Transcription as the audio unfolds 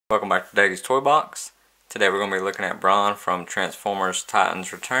Welcome back to Daggy's Toy Box. Today we're going to be looking at Brawn from Transformers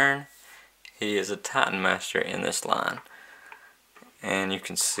Titans Return. He is a Titan Master in this line. And you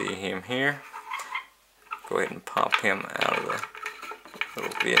can see him here. Go ahead and pop him out of the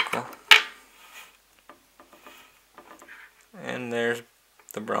little vehicle. And there's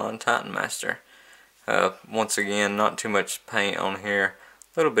the Brawn Titan Master. Once again, not too much paint on here.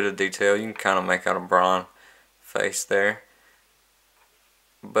 A little bit of detail. You can kind of make out a Brawn face there.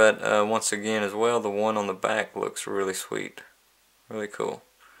 But once again as well, the one on the back looks really sweet. Really cool.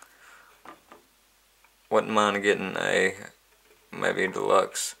 Wouldn't mind getting maybe a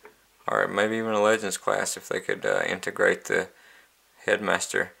deluxe or maybe even a Legends class if they could integrate the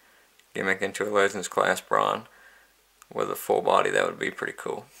Headmaster gimmick into a Legends class Brawn with a full body. That would be pretty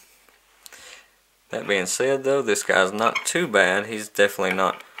cool. That being said though, this guy's not too bad. He's definitely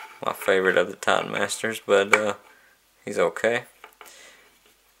not my favorite of the Titan Masters, but he's okay.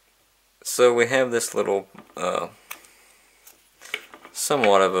 So we have this little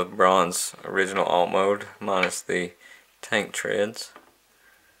somewhat of a Brawn's original alt mode minus the tank treads,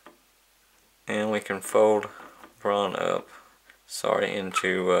 and we can fold Brawn up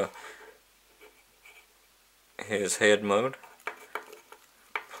into his head mode.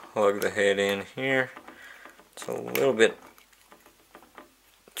 Plug the head in here. It's a little bit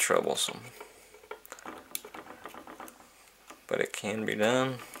troublesome, but it can be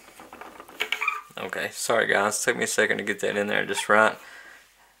done. Okay, sorry guys, took me a second to get that in there just right,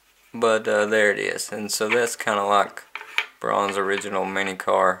 but there it is. And so that's kind of like Brawn's original mini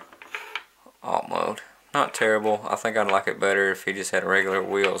car alt mode. Not terrible. I think I'd like it better if he just had regular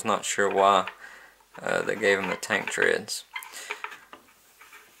wheels. Not sure why they gave him the tank treads,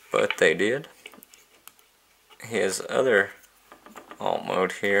 but they did. His other alt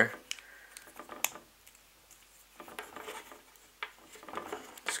mode here,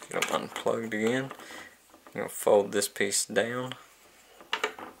 get them unplugged again. I'm going to fold this piece down.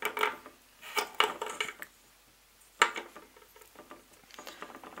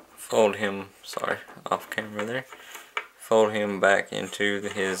 Fold him, sorry, off camera there. Fold him back into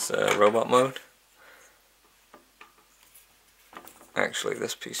his robot mode. Actually,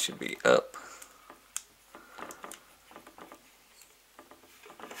 this piece should be up.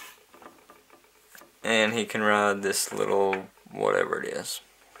 And he can ride this little whatever it is.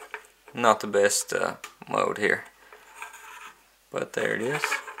 Not the best mode here, but there it is.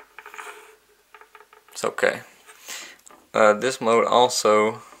 It's okay. This mode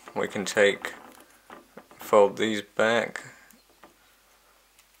also, we can fold these back,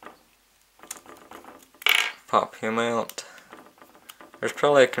 pop him out. There's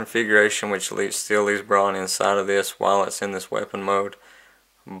probably a configuration which still leaves Brawn inside of this while it's in this weapon mode,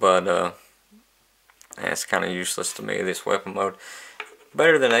 but it's kind of useless to me, this weapon mode.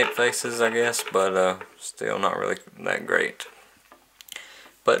 Better than 8 faces, I guess, but still not really that great.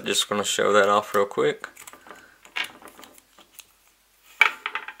 But just going to show that off real quick.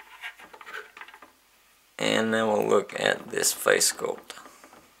 And then we'll look at this face sculpt,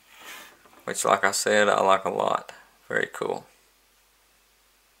 which, like I said, I like a lot. Very cool.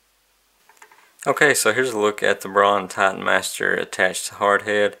 Okay, so here's a look at the Brawn Titan Master attached to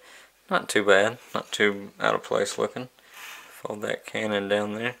Hardhead. Not too bad, not too out of place looking. Fold that cannon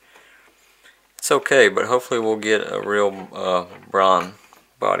down there. It's okay, but hopefully we'll get a real Brawn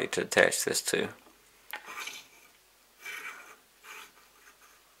body to attach this to.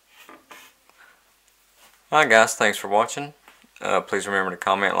 Alright guys, thanks for watching. Please remember to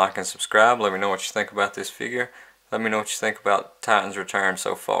comment, like, and subscribe. Let me know what you think about this figure. Let me know what you think about Titans Return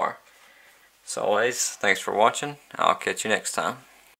so far. As always, thanks for watching. I'll catch you next time.